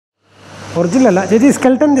Original അല്ല ചേച്ചി,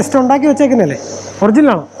 skeleton just ഉണ്ടാക്കി വെച്ചേക്കുന്നല്ലേ?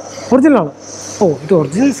 ഒറിജിനലാണോ? ഒറിജിനലാണോ? ഓ, ഇത്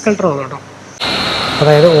ഒറിജിനൽ സ്കെൽട്ടറാണ് കേട്ടോ.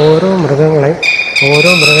 അതായത് ഓരോ മൃഗങ്ങളുടെ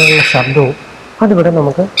ശബ്ദവും അതിവിടെ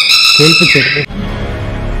നമുക്ക് കേൾപ്പിച്ചിരുന്നു.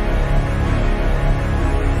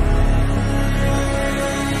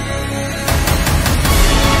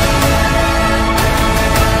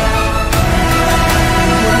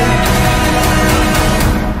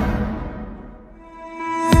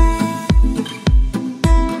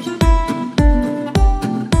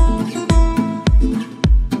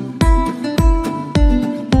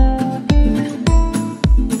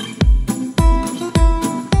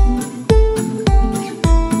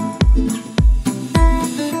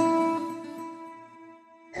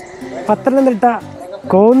 പത്തനംതിട്ട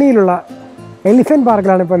കോന്നിയിലുള്ള എലിഫൻറ്റ്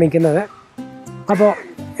പാർക്കിലാണ് ഇപ്പോൾ നിൽക്കുന്നത്. അപ്പോൾ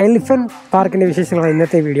എലിഫൻറ്റ് പാർക്കിൻ്റെ വിശേഷങ്ങളാണ്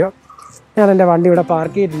ഇന്നത്തെ വീഡിയോ. ഞാൻ എൻ്റെ വണ്ടി ഇവിടെ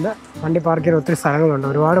പാർക്ക് ചെയ്തിട്ടുണ്ട്. വണ്ടി പാർക്ക് ചെയ്യാൻ ഒത്തിരി സ്ഥലങ്ങളുണ്ട്,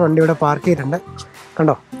 ഒരുപാട് വണ്ടി ഇവിടെ പാർക്ക് ചെയ്തിട്ടുണ്ട്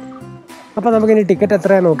കണ്ടോ. അപ്പോൾ നമുക്കിനി ടിക്കറ്റ്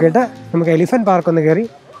എത്രയാണ് നോക്കിയിട്ട് നമുക്ക് എലിഫൻറ്റ് പാർക്ക് ഒന്ന് കയറി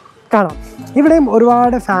കാണാം. ഇവിടെയും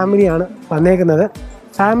ഒരുപാട് ഫാമിലിയാണ് വന്നേക്കുന്നത്.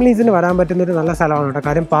 ഫാമിലീസിന് വരാൻ പറ്റുന്നൊരു നല്ല സ്ഥലമാണ് കേട്ടോ.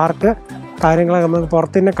 കാര്യം പാർക്ക് കാര്യങ്ങളൊക്കെ നമുക്ക്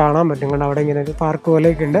പുറത്ത് തന്നെ കാണാൻ പറ്റും. കണ്ടോ, അവിടെ ഇങ്ങനെ ഒരു പാർക്ക്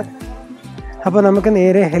പോലെയൊക്കെ ഉണ്ട്. അപ്പോൾ നമുക്ക്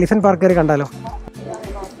നേരെ എലിഫൻറ്റ് പാർക്ക് കയറി കണ്ടാലോ.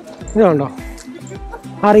 ഇതുണ്ടോ,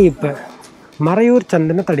 അറിയിപ്പ്: മറയൂർ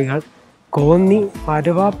ചന്ദനത്തടികൾ കോന്നി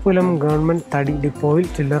അരുവാപ്പുലം ഗവൺമെൻറ് തടി ഡിപ്പോയിൽ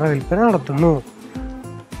ചില്ലറ വിൽപ്പന നടത്തുന്നു.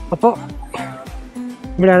 അപ്പോൾ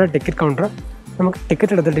ഇവിടെയാണ് ടിക്കറ്റ് കൗണ്ടർ. നമുക്ക്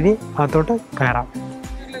ടിക്കറ്റ് എടുത്തിട്ട് ഇനി അകത്തോട്ട് കയറാം.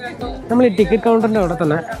 നമ്മൾ ഈ ടിക്കറ്റ് കൗണ്ടറിൻ്റെ അവിടെ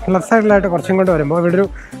തന്നെ ലെഫ്റ്റ് സൈഡിലായിട്ട് കുറച്ചും കൊണ്ട് വരുമ്പോൾ ഇവിടെ ഒരു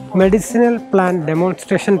മെഡിസിനൽ പ്ലാന്റ്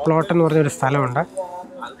ഡെമോൺസ്ട്രേഷൻ പ്ലോട്ട് എന്ന് പറഞ്ഞൊരു സ്ഥലമുണ്ട്.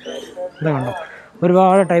 ഇതുണ്ടോ,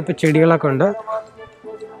 ഒരുപാട് ടൈപ്പ് ചെടികളൊക്കെ ഉണ്ട്.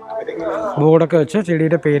 ബോർഡൊക്കെ വെച്ച്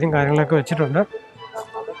ചെടിയുടെ പേരും കാര്യങ്ങളൊക്കെ വെച്ചിട്ടുണ്ട്.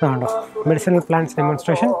 അതുകൊണ്ടോ, മെഡിസിനൽ പ്ലാന്റ്സ്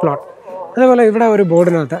ഡെമോൺസ്ട്രേഷൻ പ്ലോട്ട്. അതേപോലെ ഇവിടെ ഒരു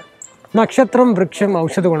ബോർഡിനകത്ത് നക്ഷത്രം, വൃക്ഷം,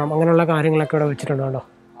 ഔഷധ ഗുണം അങ്ങനെയുള്ള കാര്യങ്ങളൊക്കെ ഇവിടെ വെച്ചിട്ടുണ്ട്. കേട്ടോ,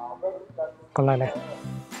 കൊള്ളാല്ലേ.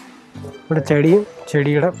 ഇവിടെ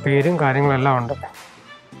ചെടിയുടെ പേരും കാര്യങ്ങളെല്ലാം ഉണ്ട്.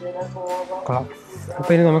 കൊള്ളാം.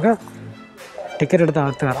 അപ്പോൾ ഇനി നമുക്ക് ടിക്കറ്റ് എടുത്ത്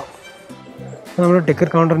അകത്ത് കയറാം. അപ്പോൾ നമ്മൾ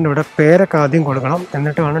ടിക്കറ്റ് കൗണ്ടറിൻ്റെ ഇവിടെ പേരൊക്കെ ആദ്യം കൊടുക്കണം,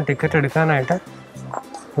 എന്നിട്ട് വേണം ടിക്കറ്റ് എടുക്കാനായിട്ട്.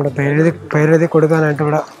 ഇവിടെ പേരെഴുതി കൊടുക്കാനായിട്ട്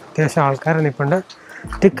ഇവിടെ അത്യാവശ്യം ആൾക്കാർ നിൽപ്പുണ്ട്.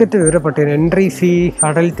 Ticket വിവരപ്പട്ടിക: entry fee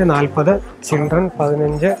adult 40, children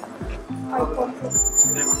 15,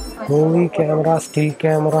 movie camera, still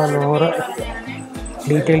camera 100.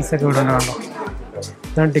 ഡീറ്റെയിൽസൊക്കെ ഇവിടെ ഉണ്ടോ.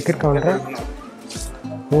 ഇതാണ് ticket counter.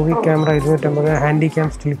 Movie camera 250, handy cam,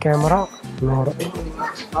 still camera 100.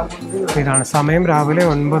 ഇതാണ് സമയം രാവിലെ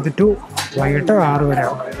 9 to വൈകിട്ട് 6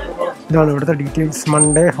 വരെയാണ്. ഇതാണ് ഇവിടുത്തെ ഡീറ്റെയിൽസ്.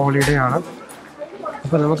 മൺഡേ ഹോളിഡേ ആണ്.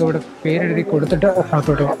 അപ്പോൾ നമുക്കിവിടെ പേരെഴുതി കൊടുത്തിട്ട്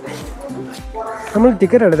അകത്തോട്ട് പോകാം. നമ്മൾ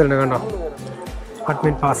ടിക്കറ്റ് എടുത്തിട്ടുണ്ട് കണ്ടോ.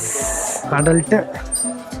 അഡ്മിറ്റ് പാസ് അഡൽട്ട്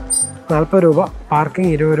 40 രൂപ, പാർക്കിംഗ്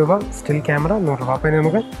 20 രൂപ, സ്റ്റിൽ ക്യാമറ 100 രൂപ. അപ്പോൾ ഇനി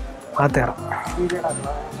നമുക്ക് അകത്ത് കയറാം.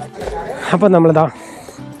 അപ്പോൾ നമ്മളിതാ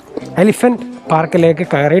എലിഫൻറ്റ് പാർക്കിലേക്ക്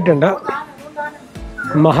കയറിയിട്ടുണ്ട്.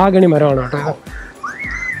 മഹാഗണി മരമാണ് കേട്ടോ.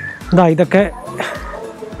 ഇതൊക്കെ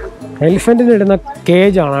എലിഫൻറ്റിന് ഇടുന്ന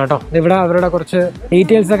കേജാണ് കേട്ടോ. ഇവിടെ അവരുടെ കുറച്ച്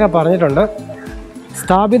ഡീറ്റെയിൽസൊക്കെ പറഞ്ഞിട്ടുണ്ട്.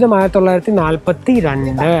 സ്ഥാപിതം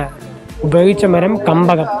 1942, ഉപയോഗിച്ച മരം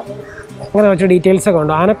കമ്പകം, അങ്ങനെ കുറച്ച് ഡീറ്റെയിൽസൊക്കെ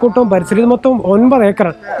ഉണ്ട്. ആനക്കൂട്ടവും പരിസരം. ഇത് മൊത്തം 9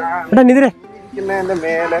 ഏക്കറാണ്. എടാ നിതിരെ,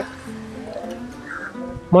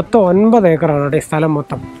 മൊത്തം 9 ഏക്കറാണ് കേട്ടോ ഈ സ്ഥലം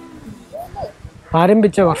മൊത്തം.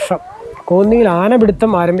 ആരംഭിച്ച വർഷം, കോന്നിയിൽ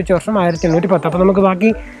ആനപിടുത്തം ആരംഭിച്ച വർഷം 1810. അപ്പോൾ നമുക്ക് ബാക്കി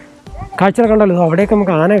കാഴ്ചകൾ കണ്ടല്ലോ. അവിടേക്ക്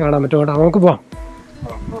നമുക്ക് ആനയെ കാണാൻ പറ്റും കേട്ടോ. നമുക്ക് പോവാം.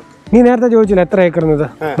 നീ നേരത്തെ ചോദിച്ചില്ല എത്ര ഏക്കറിന്?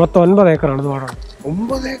 മൊത്തം 9 ഏക്കറാണ്. ഇത് പാടാണ്.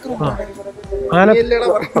 ആന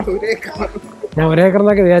ഞാൻ 1 ഏക്കർ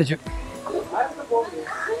എന്നൊക്കെ വിചാരിച്ചു.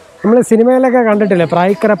 നമ്മൾ സിനിമയിലൊക്കെ കണ്ടിട്ടില്ലേ,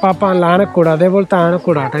 പ്രായിക്കര പാപ്പാൻ ആനക്കൂട്, അതേപോലത്തെ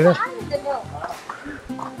ആനക്കൂടാട്ടോ ഇത്.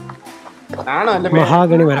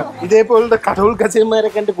 മഹാഗണി മരം.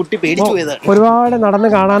 ഒരുപാട് നടന്ന്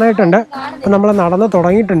കാണാനായിട്ടുണ്ട്. അപ്പം നമ്മൾ നടന്ന്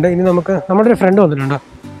തുടങ്ങിയിട്ടുണ്ട്. ഇനി നമുക്ക് നമ്മുടെ ഒരു ഫ്രണ്ട് വന്നിട്ടുണ്ട്.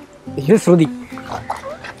 ഇത്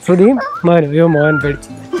ശ്രുതിയും മോഹനും. അയ്യോ മോഹൻ പേടിച്ചു.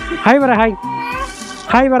 ഹായ് പറ.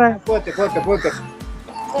 ഹായ് പറ.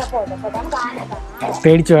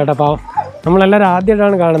 പേടിച്ചു കേട്ടോ പാവം. നമ്മളെല്ലാവരും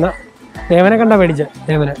ആദ്യമായിട്ടാണ് കാണുന്നത്. ദേവനെ കണ്ടാ പേടിച്ച.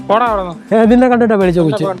 ദേവനെ ഇതിനെ കണ്ടിട്ടാ പേടിച്ച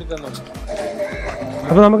കൊച്ചു.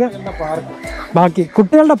 അപ്പോൾ നമുക്ക് ബാക്കി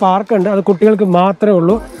കുട്ടികളുടെ പാർക്കുണ്ട്. അത് കുട്ടികൾക്ക് മാത്രമേ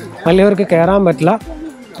ഉള്ളൂ, വലിയവർക്ക് കയറാൻ പറ്റില്ല.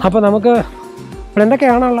 അപ്പോൾ നമുക്ക് ഇവിടെ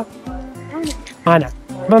എന്തൊക്കെയാണുള്ളത്? ആന.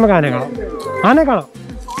 അപ്പോൾ നമുക്ക് ആനയെ കാണാം.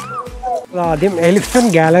 ആദ്യം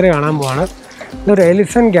എലിഫൻറ്റ് ഗാലറി കാണാൻ പോവാണ്. ഇതൊരു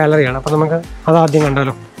എലിഫൻറ്റ് ഗാലറിയാണ്. അപ്പോൾ നമുക്ക് അതാദ്യം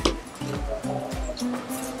കണ്ടാലോ.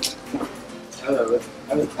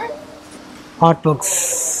 Art works.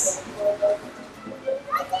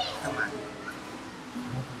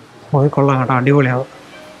 കൊള്ളാം കേട്ടോ, അടിപൊളിയാണ്.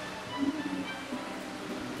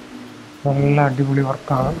 നല്ല അടിപൊളി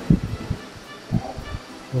വർക്കാണ്.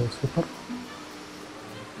 സൂപ്പർ.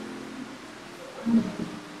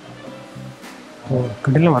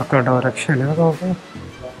 കിടില വർക്ക് കേട്ടോ, രക്ഷയില്ല. ഇതൊക്കെ നോക്ക്.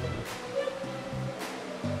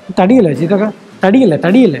 തടിയല്ലേ ഇതൊക്കെ?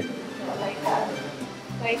 തടിയല്ലേ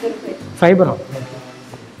ഫൈബറോ?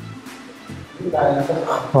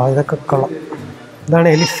 ഇതൊക്കെ കൊള്ളാം. ഇതാണ്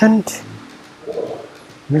എലിഫൻറ്റ്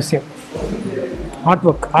മ്യൂസിയം,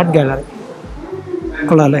 ആർട്ട് ഗാലറി.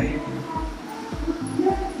 കൊള്ളാം അല്ലേ?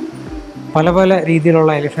 പല പല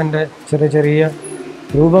രീതിയിലുള്ള എലിഫൻ്റ് ചെറിയ ചെറിയ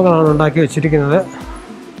രൂപങ്ങളാണ് ഉണ്ടാക്കി വെച്ചിരിക്കുന്നത്.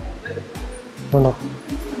 ഉണ്ടോ?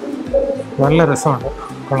 നല്ല രസമുണ്ട്,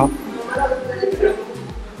 കൊള്ളാം.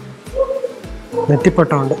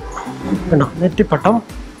 നെറ്റിപ്പട്ടമുണ്ട്, കണ്ടോ? നെറ്റിപ്പട്ടം.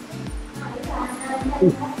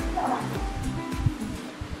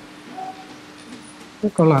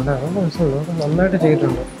 കൊള്ളാം അല്ലേ? നല്ല രസമുണ്ട്, നന്നായിട്ട്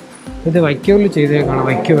ചെയ്തിട്ടുണ്ട്. ഇത് വൈക്കോല് ചെയ്തേക്കാണ്,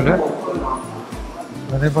 വൈക്കോല്.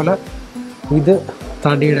 അതേപോലെ ഇത്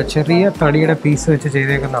ചെറിയ തടിയുടെ പീസ് വെച്ച്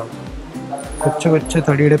ചെയ്തേക്കുന്നതാണ്. കൊച്ചു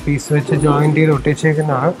തടിയുടെ പീസ് വെച്ച് ജോയിൻ്റ് ചെയ്ത്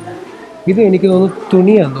ഒട്ടിച്ചേക്കുന്നതാണ്. ഇത് എനിക്ക് തോന്നുന്നു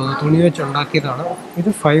തുണിയാണെന്ന് തോന്നുന്നു, തുണി വെച്ച് ഉണ്ടാക്കിയതാണ്. ഇത്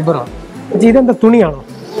ഫൈബറാണ്. ഇതെന്താ, തുണിയാണോ?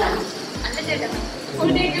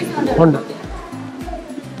 ഉണ്ട്.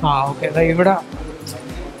 ഓക്കെ. ഇവിടെ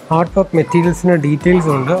ആർട്ട് ഓഫ് മെറ്റീരിയൽസിൻ്റെ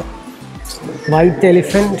ഡീറ്റെയിൽസ് ഉണ്ട്. White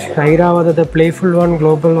elephant, ഐരാവത, the playful one,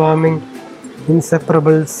 global warming,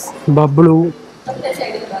 ഇൻസെപ്പറബിൾസ്, Bablu,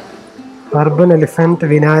 urban elephant,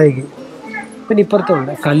 വിനായകി. പിന്നെ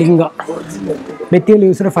ഇപ്പുറത്തുണ്ട് Kalinga. Material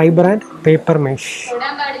used fibre and paper mesh.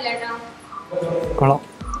 കൊള്ളാം.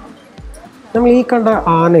 നമ്മൾ ഈ കണ്ട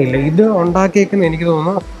ആനയില്ല, ഇത് ഉണ്ടാക്കിയേക്കുന്ന എനിക്ക്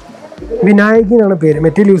തോന്നുന്നു വിനായകി എന്നാണ് പേര്.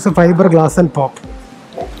 Material use fibre, glass and pop.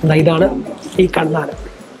 ഇതാണ് ഈ കണ്ട ആന.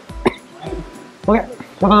 ഓക്കെ,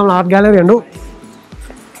 അപ്പോൾ നമ്മൾ ആർട്ട് ഗാലറി കണ്ടു.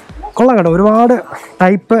 കൊള്ളാം കേട്ടോ. ഒരുപാട്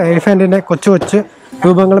ടൈപ്പ് എലിഫൻറ്റിൻ്റെ കൊച്ചു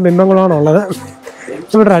രൂപങ്ങളും ബിംബങ്ങളുമാണ് ഉള്ളത്.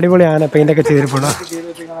 ഇവിടെ അടിപൊളി ആന പെയിൻ്റൊക്കെ ചെയ്തിരിപ്പുണ്ട്.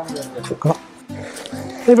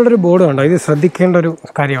 ഇവിടെ ഒരു ബോർഡ് കണ്ടോ? ഇത് ശ്രദ്ധിക്കേണ്ട ഒരു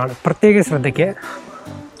കാര്യമാണ്, പ്രത്യേക ശ്രദ്ധിക്കുക.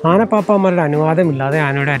 ആനപ്പാപ്പാന്മാരുടെ അനുവാദമില്ലാതെ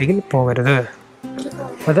ആനയുടെ അരികിൽ പോകരുത്.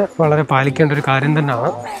 അത് വളരെ പാലിക്കേണ്ട ഒരു കാര്യം തന്നെയാണ്.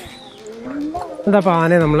 അതപ്പോൾ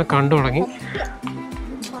ആനയെ നമ്മൾ കണ്ടു തുടങ്ങി.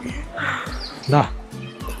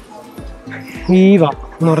 ഈവ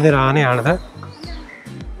എന്ന് പറഞ്ഞൊരു ആനയാണിത്.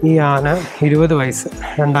 ഈ ആന 20 വയസ്സ്,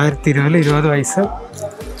 2020 20 വയസ്സ്,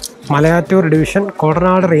 മലയാറ്റൂർ ഡിവിഷൻ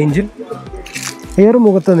കോടനാട് റേഞ്ചിൽ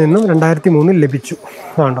ഏറുമുഖത്ത് നിന്നും 2003 ലഭിച്ചു.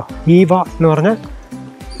 അതുകൊണ്ടോ, ഈവ എന്ന് പറഞ്ഞാൽ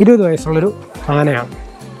 20 വയസ്സുള്ളൊരു ആനയാണ്.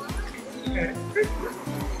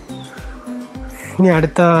 ഇനി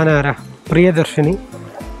അടുത്ത ആന ആരാ? പ്രിയദർശിനി,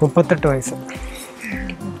 38 വയസ്സ്.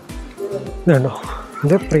 ഇതുണ്ടോ,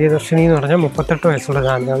 ഇത് പ്രിയദർശിനി എന്ന് പറഞ്ഞാൽ 38 വയസ്സുള്ള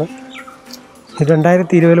ആനയാണ്.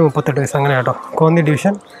 2020 38 വയസ്സ്, അങ്ങനെ കേട്ടോ. കോന്നി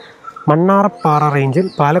ഡിവിഷൻ മണ്ണാറപ്പാറ റേഞ്ചിൽ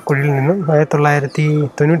പാലക്കുഴിയിൽ നിന്നും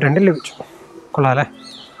 1992 ലഭിച്ചു. കൊള്ളാം അല്ലേ?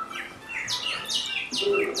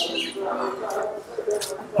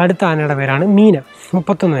 അടുത്ത ആനയുടെ പേരാണ് മീന,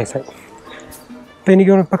 31 വയസ്സായി. ഇപ്പം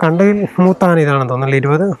എനിക്ക് ഇപ്പോൾ കണ്ടതിൽ മൂത്ത ആന ഇതാണെന്ന് തോന്നുന്നില്ല.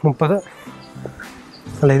 20 30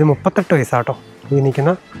 അല്ല, ഇത് 38 വയസ്സാട്ടോ ഈ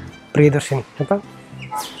നിൽക്കുന്ന പ്രിയദർശിനി. അപ്പം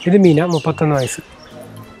ഇത് മീന, 31 വയസ്സ്.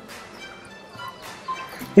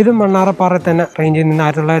 ഇത് മണ്ണാറപ്പാറ തന്നെ റേഞ്ചിൽ നിന്ന്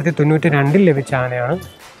 1992 ലഭിച്ച ആനയാണ്.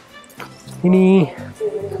 ഇനി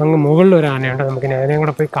അങ്ങ് മുകളിലൊരു ആനയുണ്ട്, നമുക്കിനി ആനയും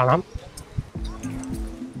കൂടെ പോയി കാണാം.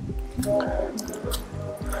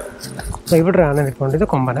 ഇവിടെ ഒരു ആന നിൽപ്പുണ്ട്, ഇത്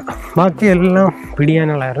കൊമ്പന. ബാക്കിയെല്ലാം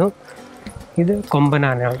പിടിയാനുള്ളായിരുന്നു. ഇത്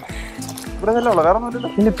കൊമ്പനാനയാണ്.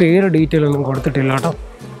 ഇതിൻ്റെ പേര് ഡീറ്റെയിൽ ഒന്നും കൊടുത്തിട്ടില്ല കേട്ടോ.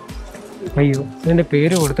 അയ്യോ, ഇതിൻ്റെ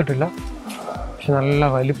പേര് കൊടുത്തിട്ടില്ല. പക്ഷെ നല്ല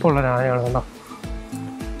വലിപ്പമുള്ളൊരു ആനയാണ് കേട്ടോ.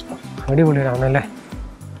 അടിപൊളിയൊരു ആനല്ലേ?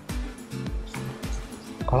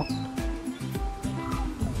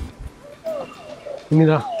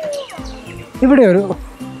 ഇനിതാ ഇവിടെ ഒരു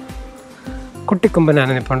കുട്ടിക്കൊമ്പൻ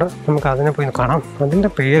ആന നിൽപ്പുണ്ട്. നമുക്ക് അതിനെ പോയി കാണാം. അതിൻ്റെ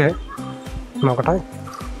പേര് നോക്കട്ടെ.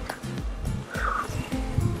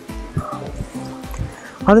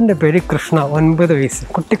 അതിൻ്റെ പേര് കൃഷ്ണ, 9 വയസ്സ്,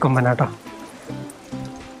 കുട്ടിക്കൊമ്പനാട്ടോ.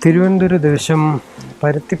 തിരുവനന്തപുരം ദേശം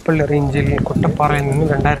പരുത്തിപ്പള്ളി റേഞ്ചിൽ കുട്ടപ്പാറയിൽ നിന്ന്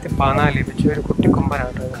 2014 ലഭിച്ച ഒരു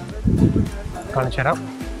കുട്ടിക്കൊമ്പനാട്ടോ. കാണിച്ചു തരാം.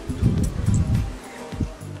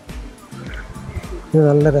 ഇത്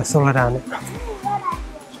നല്ല രസമുള്ളൊരാന.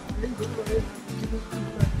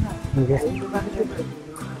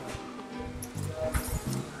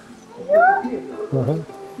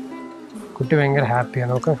 കുട്ടി ഭയങ്കര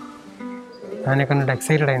ഹാപ്പിയാണ്. നോക്ക്, ആനയെ കണ്ടിട്ട്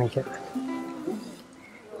എക്സൈറ്റഡ് ആയി നിൽക്കുക.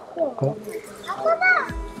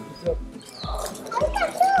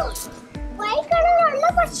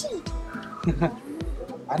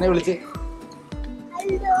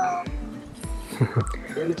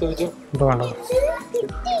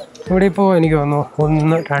 ഇവിടെ ഇപ്പോൾ എനിക്ക് തോന്നുന്നു 1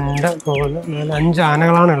 2 3 4 5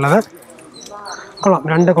 ആനകളാണുള്ളത്. കൊള്ളാം.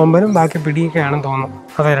 2 കൊമ്പനും ബാക്കി പിടിയൊക്കെയാണെന്ന് തോന്നുന്നു.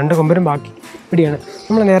 അതെ, 2 കൊമ്പനും ബാക്കി ഇവിടെയാണ്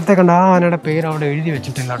നമ്മൾ നേരത്തെ കണ്ട ആ ആനയുടെ പേര് അവിടെ എഴുതി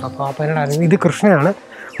വെച്ചിട്ടില്ല കേട്ടോ. പാപ്പനയുടെ ഇത് കൃഷ്ണയാണ്.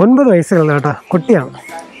 9 വയസ്സുള്ള കേട്ടോ, കുട്ടിയാണ്.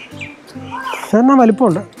 എന്നാൽ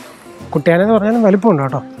വലിപ്പമുണ്ട്, കുട്ടിയാനെന്ന് പറഞ്ഞാലും വലിപ്പമുണ്ട്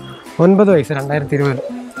കേട്ടോ. 9 വയസ്സ്, 2020.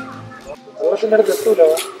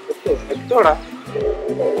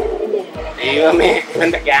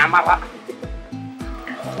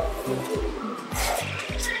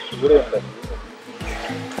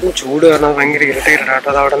 ചൂട് കാരണം ഭയങ്കര ഇറിറ്റേറ്റഡ് കേട്ടോ.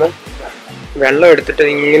 അത് അവിടെ നിന്ന് വെള്ളം എടുത്തിട്ട്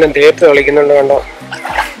ഇങ്ങനെ ദേഹത്ത് കളിക്കുന്നുണ്ട് കണ്ടോ.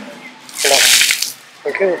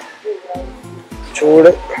 ഓക്കെ, ചൂട്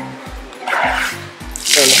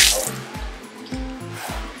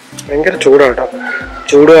ഭയങ്കര ചൂടാണ് കേട്ടോ.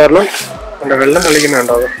 ചൂട് കാരണം എൻ്റെ വെള്ളം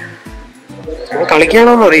കളിക്കുന്നുണ്ടോ. അത്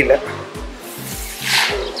കളിക്കാനോന്നും അറിയില്ല.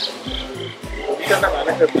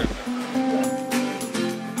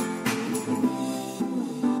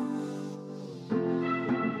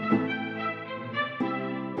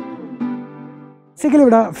 ബേസിക്കലി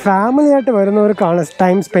ഇവിടെ ഫാമിലിയായിട്ട് വരുന്നവർക്കാണ്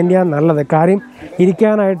ടൈം സ്പെൻഡ് ചെയ്യാൻ നല്ലത്. കാര്യം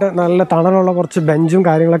ഇരിക്കാനായിട്ട് നല്ല തണലുള്ള കുറച്ച് ബെഞ്ചും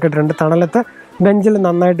കാര്യങ്ങളൊക്കെ ഇട്ടിട്ടുണ്ട്. തണലത്തെ ബെഞ്ചിൽ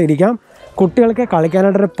നന്നായിട്ട് ഇരിക്കാം. കുട്ടികൾക്ക്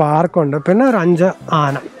കളിക്കാനായിട്ടൊരു പാർക്കുണ്ട്. പിന്നെ ഒരു 5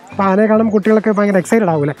 ആന. അപ്പോൾ ആനയെ കാണുമ്പോൾ കുട്ടികളൊക്കെ ഭയങ്കര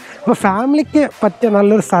എക്സൈറ്റഡ് ആവില്ലേ. അപ്പോൾ ഫാമിലിക്ക് പറ്റിയ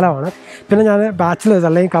നല്ലൊരു സ്ഥലമാണ്. പിന്നെ ഞാൻ ബാച്ചിലേഴ്സ്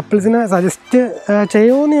അല്ലെങ്കിൽ കപ്പിൾസിനെ സജസ്റ്റ്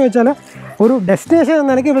ചെയ്യുമെന്ന് ചോദിച്ചാൽ ഒരു ഡെസ്റ്റിനേഷൻ എന്ന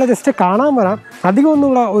നിലയ്ക്ക് ഇവിടെ ജസ്റ്റ് കാണാൻ വരാം. അധികമൊന്നും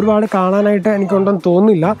ഇവിടെ ഒരുപാട് കാണാനായിട്ട് എനിക്കുണ്ടെന്ന്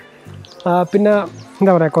തോന്നുന്നില്ല. പിന്നെ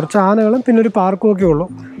എന്താ പറയുക, കുറച്ച് ആനകളും പിന്നെ ഒരു പാർക്കും ഒക്കെ ഉള്ളൂ.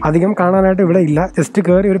 അധികം കാണാനായിട്ട് ഇവിടെ ഇല്ല. ജസ്റ്റ്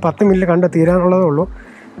കയറി ഒരു 10 മിനിറ്റ് കണ്ട് തീരാനുള്ളതേ ഉള്ളൂ.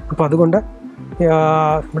 അപ്പോൾ അതുകൊണ്ട്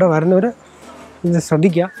ഇവിടെ വരുന്നവർ ഇത്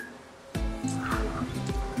ശ്രദ്ധിക്കുക.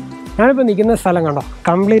 ഞാനിപ്പോൾ നിൽക്കുന്ന സ്ഥലം കണ്ടോ,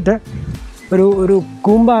 കംപ്ലീറ്റ് ഒരു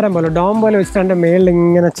കൂമ്പാരം പോലെ, ഡോം പോലെ വെച്ചിട്ട് എൻ്റെ മേളിൽ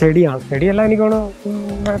ഇങ്ങനെ ചെടിയാണ്. ചെടിയെല്ലാം എനിക്കൊന്ന്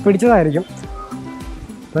പിടിച്ചതായിരിക്കും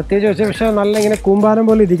പ്രത്യേകിച്ച് വെച്ചാൽ. പക്ഷേ നല്ല ഇങ്ങനെ കൂമ്പാരം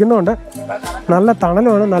പോലെ ഇരിക്കുന്നതുകൊണ്ട് നല്ല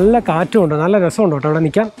തണലുമാണ്, നല്ല കാറ്റുമുണ്ട്, നല്ല രസമുണ്ട് കേട്ടോ അവിടെ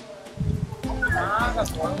നിൽക്കാൻ.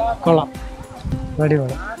 കൊള്ളാം,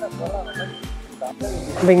 അടിപൊളി.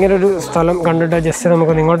 അപ്പം ഇങ്ങനൊരു സ്ഥലം കണ്ടിട്ട് ജസ്റ്റ്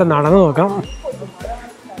നമുക്കൊന്ന് ഇങ്ങോട്ട് നടന്നു നോക്കാം.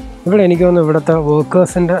 ഇവിടെ എനിക്ക് തോന്നുന്നു ഇവിടുത്തെ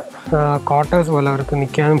വർക്കേഴ്സിൻ്റെ ക്വാർട്ടേഴ്സ് പോലെ അവർക്ക്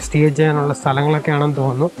നിൽക്കാനും സ്റ്റേ ചെയ്യാനുള്ള സ്ഥലങ്ങളൊക്കെ ആണെന്ന്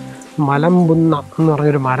തോന്നുന്നു. മലമ്പുന്ന എന്ന്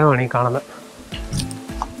പറഞ്ഞൊരു മരമാണ് ഈ കാണുന്നത്.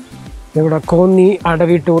 ഇവിടെ കോന്നി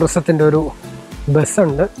അടവി ടൂറിസത്തിൻ്റെ ഒരു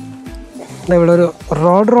ബസ്സുണ്ട്. ഇവിടെ ഒരു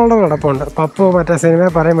റോഡ് റോളർ കിടപ്പുണ്ട്. പപ്പു മറ്റേ സിനിമ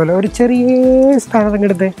പറയും പോലെ ഒരു ചെറിയ സ്ഥാനത്തൊക്കെ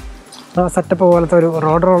എടുത്ത് സെറ്റപ്പ് പോലത്തെ ഒരു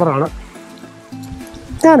റോഡ് റോളറാണ്.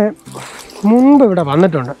 ഞാൻ മുമ്പ് ഇവിടെ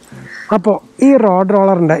വന്നിട്ടുണ്ട്. അപ്പോൾ ഈ റോഡ്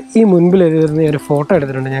റോളറിൻ്റെ ഈ മുൻപിൽ എഴുതുന്ന ഒരു ഫോട്ടോ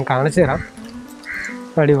എടുത്തിട്ടുണ്ട്, ഞാൻ കാണിച്ചു തരാം.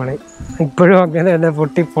 അടിപൊളി. ഇപ്പോഴും അങ്ങനെ തന്നെ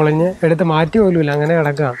പൊട്ടി പൊളിഞ്ഞ് എടുത്ത് മാറ്റി പോലുമില്ല, അങ്ങനെ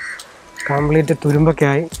കിടക്കുകയാണ്. കംപ്ലീറ്റ് തുരുമ്പൊക്കെ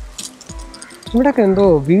ആയി. ഇവിടെയൊക്കെ എന്തോ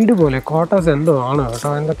വീട് പോലെ ക്വാർട്ടേഴ്സ് എന്തോ ആണ്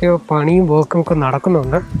കേട്ടോ. എന്തൊക്കെയോ പണിയും വർക്കും ഒക്കെ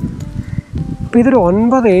നടക്കുന്നുണ്ട്. അപ്പോൾ ഇതൊരു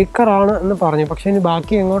 9 ഏക്കറാണ് എന്ന് പറഞ്ഞു. പക്ഷേ ഇനി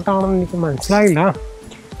ബാക്കി എങ്ങോട്ടാണെന്ന് എനിക്ക് മനസ്സിലായില്ല.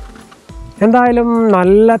 എന്തായാലും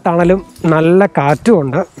നല്ല തണലും നല്ല കാറ്റും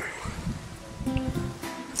ഉണ്ട്.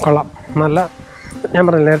 കൊള്ളാം. നല്ല, ഞാൻ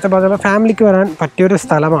പറഞ്ഞില്ല നേരത്തെ പറഞ്ഞ ഫാമിലിക്ക് വരാൻ പറ്റിയൊരു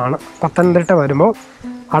സ്ഥലമാണ്. പത്തനംതിട്ട വരുമ്പോൾ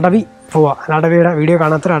അടവി പോവുക. അടവിയുടെ വീഡിയോ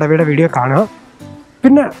കാണാത്തൊരു അടവിയുടെ വീഡിയോ കാണുക.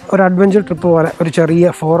 പിന്നെ ഒരു അഡ്വഞ്ചർ ട്രിപ്പ് പോലെ ഒരു ചെറിയ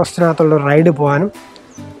ഫോറസ്റ്റിനകത്തുള്ള റൈഡ് പോകാനും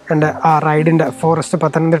എൻ്റെ ആ റൈഡിൻ്റെ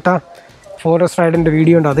പത്തനംതിട്ട ഫോറസ്റ്റ് റൈഡിൻ്റെ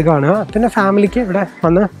വീഡിയോ ഉണ്ട്, അത് കാണുക. പിന്നെ ഫാമിലിക്ക് ഇവിടെ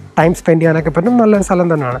വന്ന് ടൈം സ്പെൻഡ് ചെയ്യാനൊക്കെ പറ്റും. നല്ലൊരു സ്ഥലം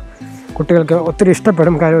തന്നെയാണ്. കുട്ടികൾക്ക് ഒത്തിരി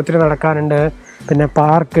ഇഷ്ടപ്പെടും. കാര്യം ഒത്തിരി നടക്കാനുണ്ട്, പിന്നെ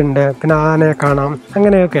പാർക്കുണ്ട്, പിന്നെ ആനയെ കാണാം,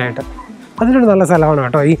 അങ്ങനെയൊക്കെ ആയിട്ട് അതിനൊരു നല്ല സ്ഥലമാണ്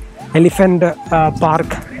കേട്ടോ ഈ എലിഫൻറ്റ്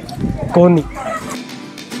പാർക്ക് കോന്നി.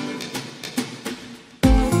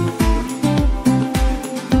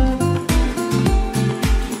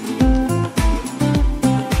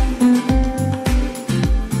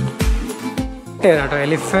 കേട്ടോ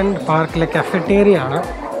എലിഫൻറ്റ് പാർക്കിലെ കഫറ്റേറിയ ആണ്.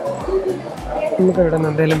 നമുക്ക് ഇവിടെ നിന്ന്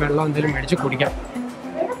എന്തെങ്കിലും വെള്ളം എന്തെങ്കിലും മേടിച്ച് കുടിക്കാം.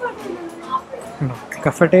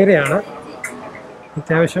 കഫറ്റേറിയ ആണ്.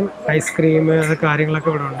 അത്യാവശ്യം ഐസ്ക്രീം കാര്യങ്ങളൊക്കെ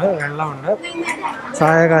ഇവിടെ ഉണ്ട്, വെള്ളമുണ്ട്,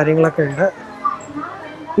 ചായ കാര്യങ്ങളൊക്കെ ഉണ്ട്.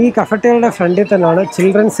 ഈ കഫറ്റേറിയയുടെ ഫ്രണ്ടിൽ തന്നെയാണ്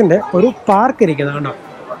ചിൽഡ്രൻസിൻ്റെ ഒരു പാർക്ക് ഇരിക്കുന്നത് കേട്ടോ.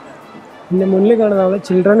 പിന്നെ മുന്നിൽ കാണുന്നതാണ്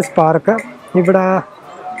ചിൽഡ്രൻസ് പാർക്ക്. ഇവിടെ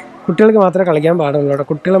കുട്ടികൾക്ക് മാത്രമേ കളിക്കാൻ പാടുള്ളൂ കേട്ടോ.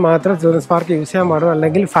 കുട്ടികൾ മാത്രമേ ചിൽഡ്രൻസ് പാർക്ക് യൂസ് ചെയ്യാൻ പാടുള്ളൂ,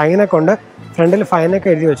 അല്ലെങ്കിൽ ഫൈനൊക്കെ ഉണ്ട്. ഫ്രണ്ടിൽ ഫൈനൊക്കെ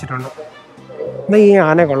എഴുതി വെച്ചിട്ടുണ്ട്. എന്നാൽ ഈ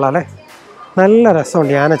ആന കൊള്ളാമല്ലേ, നല്ല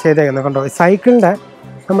രസമുണ്ട് ഈ ആന ചെയ്തേക്കുന്നത് കണ്ടോ. സൈക്കിളിൻ്റെ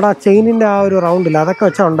നമ്മുടെ ആ ചെയിനിൻ്റെ ആ ഒരു റൗണ്ടില്ല, അതൊക്കെ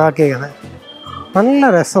വെച്ചാൽ ഉണ്ടാക്കിയേക്കുന്നത്. നല്ല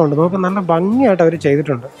രസമുണ്ട്, നമുക്ക് നല്ല ഭംഗിയായിട്ട് അവർ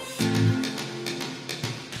ചെയ്തിട്ടുണ്ട്.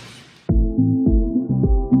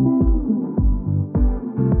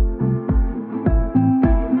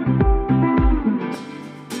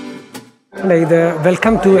 അല്ല, ഇത്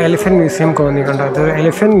welcome to elephant museum Konni കണ്ടോ. ഇതൊരു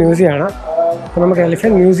എലിഫൻറ്റ് മ്യൂസിയമാണ്. അപ്പോൾ നമുക്ക്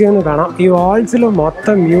എലിഫൻറ്റ് മ്യൂസിയം ഒന്ന് കാണാം. ഈ വാൾസിൽ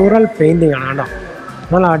മൊത്തം മ്യൂറൽ പെയിൻറ്റിങ് ആണ് കേട്ടോ.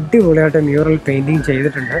 നല്ല അടിപൊളിയായിട്ട് മ്യൂറൽ പെയിൻറ്റിങ്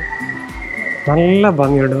ചെയ്തിട്ടുണ്ട്. നല്ല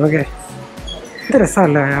ഭംഗിയുണ്ട്. നമുക്ക് ഇത്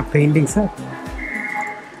രസമല്ലേ ആ പെയിൻറ്റിങ്സ്,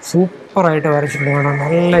 സൂപ്പർ സൂപ്പറായിട്ട് വരച്ചിട്ടുണ്ട്. കാരണം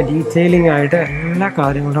നല്ല ഡീറ്റെയിലിംഗ് ആയിട്ട് എല്ലാ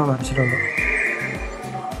കാര്യങ്ങളും വരച്ചിട്ടുണ്ട്.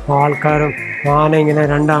 ആൾക്കാരും ആന ഇങ്ങനെ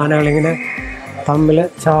 2 ആനകളിങ്ങനെ തമ്മിൽ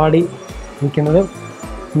ചാടി നിൽക്കുന്നതും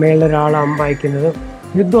മേളിലൊരാൾ അമ്പയക്കുന്നതും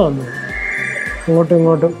യുദ്ധമാണ്. ഇങ്ങോട്ടും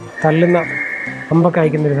ഇങ്ങോട്ടും തല്ലുന്ന അമ്പൊക്കെ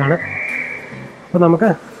അയക്കുന്നൊരിതാണ്. അപ്പോൾ നമുക്ക്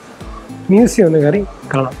മ്യൂസിയം ഒന്ന് കയറി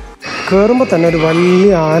കാണാം. കയറുമ്പോൾ തന്നെ ഒരു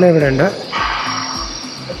വലിയ ആന ഇവിടെ ഉണ്ട്.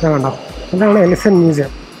 കണ്ടോ, ഇതാണ് എലിഫൻറ്റ്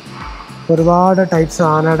മ്യൂസിയം. ഒരുപാട് ടൈപ്സ്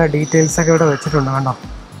ആനയുടെ ഡീറ്റെയിൽസൊക്കെ ഇവിടെ വെച്ചിട്ടുണ്ട്. കണ്ടോ,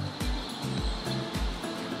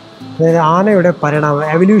 ആനയുടെ പരിണാമം,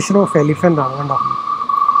 എവല്യൂഷൻ ഓഫ് എലിഫൻ്റ് ആണ്. കണ്ടോ,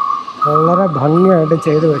 വളരെ ഭംഗിയായിട്ട്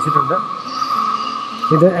ചെയ്ത് വെച്ചിട്ടുണ്ട്.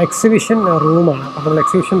 ഇത് എക്സിബിഷൻ റൂമാണ്. അപ്പോൾ നമ്മൾ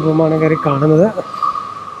എക്സിബിഷൻ റൂമാണ് കയറി കാണുന്നത്.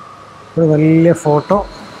 ഒരു വലിയ ഫോട്ടോ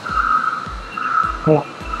കൊള്ളാം.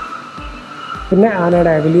 പിന്നെ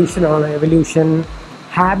ആനയുടെ എവല്യൂഷനാണ്. Evolution,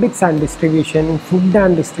 habits and distribution, food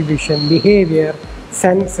and distribution, behaviour,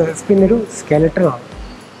 census, പിന്നെ ഒരു സ്കെലറ്റനാണ്.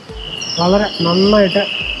 വളരെ നന്നായിട്ട്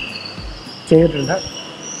ചെയ്തിട്ടുണ്ട്.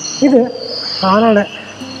 ഇത് ആനയുടെ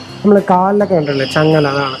നമ്മൾ കാലിലൊക്കെ കണ്ടില്ലേ ചങ്ങല,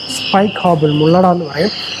 അതാണ് സ്പൈക്ക് ഹോബിൾ, മുള്ളട എന്ന്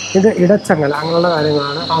പറയും. ഇത് ഇടച്ചങ്ങല, അങ്ങനെയുള്ള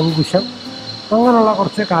കാര്യങ്ങളാണ്. അങ്കുശം, അങ്ങനെയുള്ള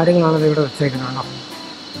കുറച്ച് കാര്യങ്ങളാണ് ഇത് ഇവിടെ വെച്ചേക്കുന്നത്.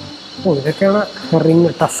 ഇതൊക്കെയാണ്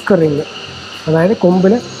റിങ്, ടസ്ക് റിങ്, അതായത്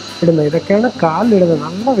കൊമ്പിൽ ഇടുന്നത്. ഇതൊക്കെയാണ് കാലിലിടുന്നത്.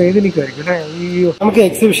 നല്ല വേദനിക്കുമായിരിക്കും അല്ലേ. ഈ നമുക്ക്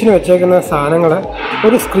എക്സിബിഷന് വെച്ചേക്കുന്ന സാധനങ്ങൾ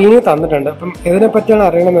ഒരു സ്ക്രീനിൽ തന്നിട്ടുണ്ട്. അപ്പം ഇതിനെപ്പറ്റിയാണ്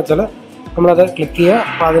അറിയണമെന്ന് വെച്ചാൽ നമ്മളത് ക്ലിക്ക് ചെയ്യുക.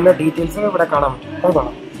 അപ്പോൾ അതിൻ്റെ ഡീറ്റെയിൽസ് ഇവിടെ കാണാൻ പറ്റും. അത്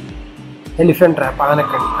കാണാം. എലിഫൻറ്റ് ട്രാപ്പ്,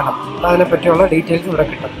 ആനക്കണി, കാണാം. അതിനെപ്പറ്റിയുള്ള ഡീറ്റെയിൽസ് ഇവിടെ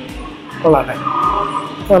കിട്ടും. കൊള്ളാല്ലേ,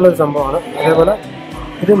 നല്ലൊരു സംഭവമാണ്. അതേപോലെ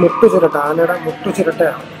ഇത് മുട്ടുചിരട്ട, ആനയുടെ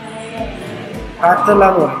മുട്ടുചിരട്ടയാണ്. കാറ്റല്ല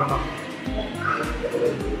എന്ന് പറയും. കേട്ടോ,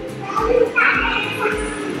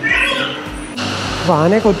 അപ്പോൾ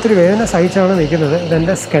ആനയൊക്കെ ഒത്തിരി വേദന സഹിച്ചാണ് നിൽക്കുന്നത്.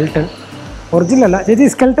 ഇതെൻ്റെ സ്കെൽട്ടൺ, ഒറിജിനലല്ല ചേച്ചി.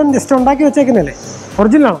 സ്കെൽട്ടൺ ജസ്റ്റ് ഉണ്ടാക്കി വെച്ചേക്കുന്നല്ലേ?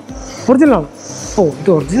 ഒറിജിനലാണോ? ഒറിജിനലാണോ? ഓ, ഇത്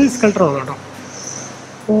ഒറിജിനൽ സ്കെൽട്ടറാണ് കേട്ടോ.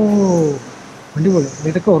 ഓ, അടിപൊളി.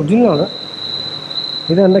 ഇതൊക്കെ ഒറിജിനലാണ്.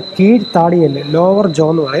 ഇത് എൻ്റെ കീഴ് താടിയല്ലേ, ലോവർ ജോ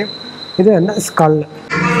എന്ന് പറയും. ഇത് എൻ്റെ സ്കള്ള്.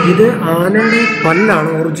 ഇത് ആനയുടെ പല്ലാണ്,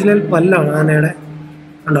 ഒറിജിനൽ പല്ലാണ് ആനയുടെ.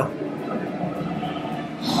 കണ്ടോ,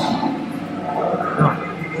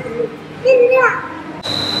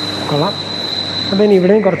 കൊള്ളാം. അപ്പോൾ ഇനി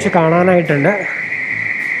ഇവിടെയും കുറച്ച് കാണാനായിട്ടുണ്ട്.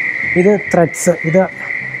 ഇത് ത്രെഡ്സ്. ഇത്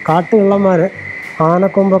കാട്ടുകള്ളന്മാർ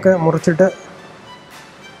ആനക്കൊമ്പൊക്കെ മുറിച്ചിട്ട്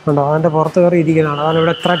ഉണ്ടോ അതിൻ്റെ പുറത്ത് കയറി ഇരിക്കുന്നതാണ്. അതാണ്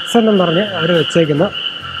ഇവിടെ ത്രെഡ്സ് എന്നും പറഞ്ഞ് അവർ വെച്ചേക്കുന്ന.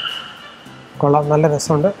 കൊള്ളാം, നല്ല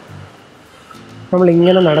രസമുണ്ട്.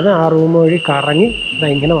 നമ്മളിങ്ങനെ നടന്ന് ആ റൂം വഴി കറങ്ങി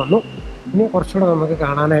ഇങ്ങനെ വന്നു. ഇനി കുറച്ചുകൂടെ നമുക്ക്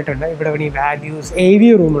കാണാനായിട്ടുണ്ട്. ഇവിടെ ഈ വാല്യൂസ്, AV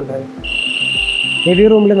റൂമുണ്ട്. AV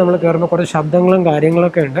റൂമിൽ നമ്മൾ കയറുമ്പോൾ കുറച്ച് ശബ്ദങ്ങളും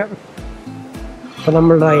കാര്യങ്ങളൊക്കെ ഉണ്ട്. അപ്പോൾ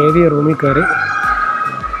നമ്മളുടെ AV റൂമിൽ കയറി.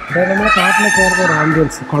 അതായത് നമ്മൾ കാട്ടിൽ കയറുന്ന ഒരു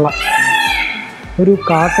ആംബിയൻസ്. കൊള്ളാം, ഒരു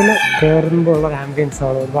കാട്ടിൽ കയറുമ്പോൾ ഉള്ള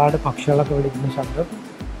ആംബിയൻസാണ്. ഒരുപാട് പക്ഷികളൊക്കെ വിളിക്കുന്ന ശബ്ദം,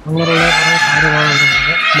 അങ്ങനെയുള്ള കുറേ കാര്യങ്ങളാണ്.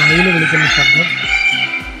 മയിൽ വിളിക്കുന്ന ശബ്ദം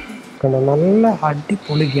കണ്ടോ. നല്ല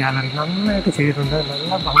അടിപൊളി ഗ്യാലറി, നന്നായിട്ട് ചെയ്തിട്ടുണ്ട്.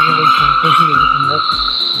 നല്ല ഭംഗിയുള്ള ഫോട്ടോസ് ചെയ്തിട്ടുണ്ട്.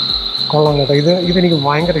 കൊള്ളാം കേട്ടോ. ഇതെനിക്ക്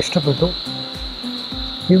ഭയങ്കര ഇഷ്ടപ്പെട്ടു.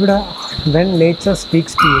 ഇവിടെ when nature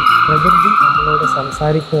speaks to you, പ്രകൃതി നമ്മളോട്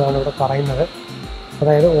സംസാരിക്കുന്നതാണ് ഇവിടെ പറയുന്നത്.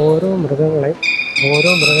 അതായത് ഓരോ മൃഗങ്ങളുടെയും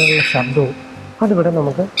ശബ്ദവും അതിവിടെ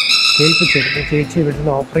നമുക്ക് കേൾപ്പിച്ചെടുക്കും. ചേച്ചി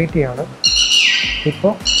ഇവിടുന്ന് ഓപ്പറേറ്റ് ചെയ്യാണ്.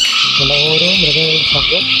 ഇപ്പോൾ ഓരോ മൃഗങ്ങളുടെ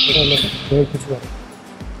ശബ്ദവും ഇവിടെ നമുക്ക് കേൾപ്പിച്ച് തരും.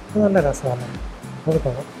 അത് നല്ല രസമാണ്. അത്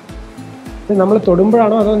കാണാം. ഇത് നമ്മൾ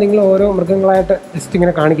തൊടുമ്പോഴാണോ അതോ നിങ്ങൾ ഓരോ മൃഗങ്ങളായിട്ട് ജസ്റ്റ്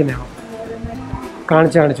ഇങ്ങനെ കാണിക്കുന്നതാണോ?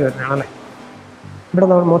 കാണിച്ച് വരുന്നതാണല്ലേ. ഇവിടെ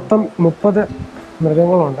നമ്മൾ മൊത്തം 30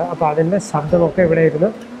 മൃഗങ്ങളുണ്ട്. അപ്പോൾ അതിൻ്റെ ശബ്ദമൊക്കെ ഇവിടെ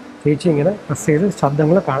ഇരുന്ന് ചേച്ചി ഇങ്ങനെ പ്രസ് ചെയ്ത്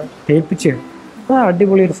ശബ്ദങ്ങൾ കേൾപ്പിച്ച് തരും. അത്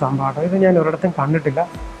അടിപൊളി ഒരു സംഭവമാണ്. ഇത് ഞാൻ ഒരിടത്തും കണ്ടിട്ടില്ല.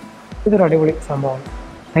 ഇതൊരു അടിപൊളി സംഭവമാണ്.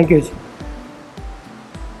 താങ്ക് യു ചേച്ചി.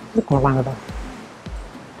 ഇത് കൊള്ളാം കേട്ടോ.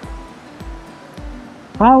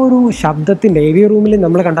 ആ ഒരു ശബ്ദത്തിൻ്റെ AV റൂമിൽ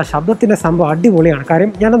നമ്മൾ കണ്ട ശബ്ദത്തിൻ്റെ സംഭവം അടിപൊളിയാണ്.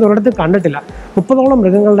 കാര്യം ഞാനത് ഒരിടത്തും കണ്ടിട്ടില്ല. 30ഓളം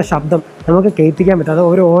മൃഗങ്ങളുടെ ശബ്ദം നമുക്ക് കേൾപ്പിക്കാൻ പറ്റും. അത്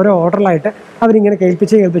ഓരോ ഓർഡറിലായിട്ട് അവരിങ്ങനെ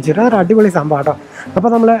കേൾപ്പിച്ചിട്ട് അതൊരു അടിപൊളി സംഭവം കേട്ടോ. അപ്പോൾ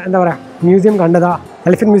നമ്മൾ എന്താ പറയുക, മ്യൂസിയം കണ്ടതാ,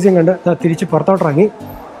 എലിഫൻറ്റ് മ്യൂസിയം കണ്ട് തിരിച്ച് പുറത്തോട്ടിറങ്ങി.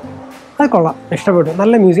 അത് കൊള്ളാം, ഇഷ്ടപ്പെട്ടു.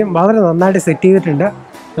 നല്ല മ്യൂസിയം, വളരെ നന്നായിട്ട് സെറ്റ് ചെയ്തിട്ടുണ്ട്.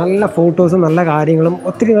 നല്ല ഫോട്ടോസും നല്ല കാര്യങ്ങളും,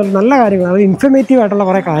 ഒത്തിരി നല്ല കാര്യങ്ങൾ, അത് ഇൻഫർമേറ്റീവ് ആയിട്ടുള്ള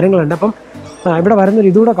കുറേ കാര്യങ്ങളുണ്ട്. അപ്പം ഇവിടെ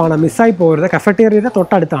വരുന്നൊരു ഇതുകൂടെ കാണാം, മിസ്സായി പോകരുത്. കഫറ്റേറിയയുടെ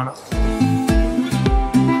തൊട്ടടുത്താണ്.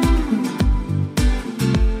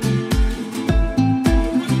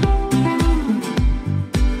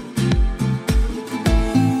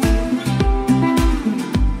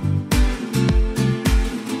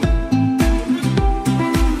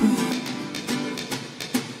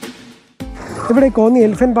 ഇവിടെ കോന്നി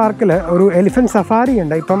എലിഫൻറ്റ് പാർക്കിൽ ഒരു എലിഫൻറ്റ് സഫാരി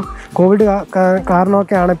ഉണ്ട്. ഇപ്പം കോവിഡ്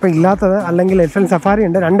കാരണമൊക്കെയാണ് ഇപ്പോൾ ഇല്ലാത്തത്. അല്ലെങ്കിൽ എലിഫൻറ്റ് സഫാരി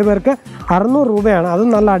ഉണ്ട്. 2 പേർക്ക് 600 രൂപയാണ്. അതും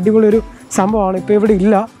നല്ല അടിപൊളി ഒരു സംഭവമാണ്. ഇപ്പോൾ ഇവിടെ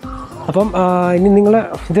ഇല്ല. അപ്പം ഇനി നിങ്ങൾ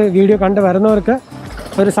ഇത് വീഡിയോ കണ്ട് വരുന്നവർക്ക്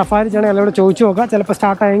ഒരു സഫാരി ചാനൽ എല്ലാവരോട് ചോദിച്ചു നോക്കാം. ചിലപ്പോൾ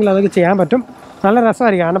സ്റ്റാർട്ടായെങ്കിൽ അതൊക്കെ ചെയ്യാൻ പറ്റും. നല്ല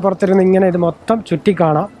രസമായിരിക്കും. ആനപ്പുറത്തിരുന്ന് ഇങ്ങനെ ഇത് മൊത്തം ചുറ്റി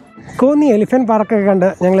കാണാം. കോന്നി എലിഫൻറ്റ് പാർക്കൊക്കെ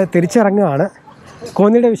കണ്ട് ഞങ്ങൾ തിരിച്ചിറങ്ങുകയാണ്.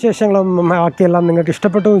 കോന്നിയുടെ വിശേഷങ്ങളും ബാക്കിയെല്ലാം നിങ്ങൾക്ക്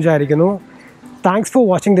ഇഷ്ടപ്പെട്ടു എന്ന് വിചാരിക്കുന്നു. Thanks for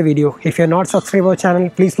watching the video. If you are not subscribed to our channel,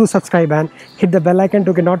 please do subscribe and hit the bell icon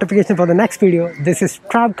to get notification for the next video. This is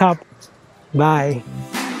Travcup.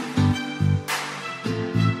 Bye.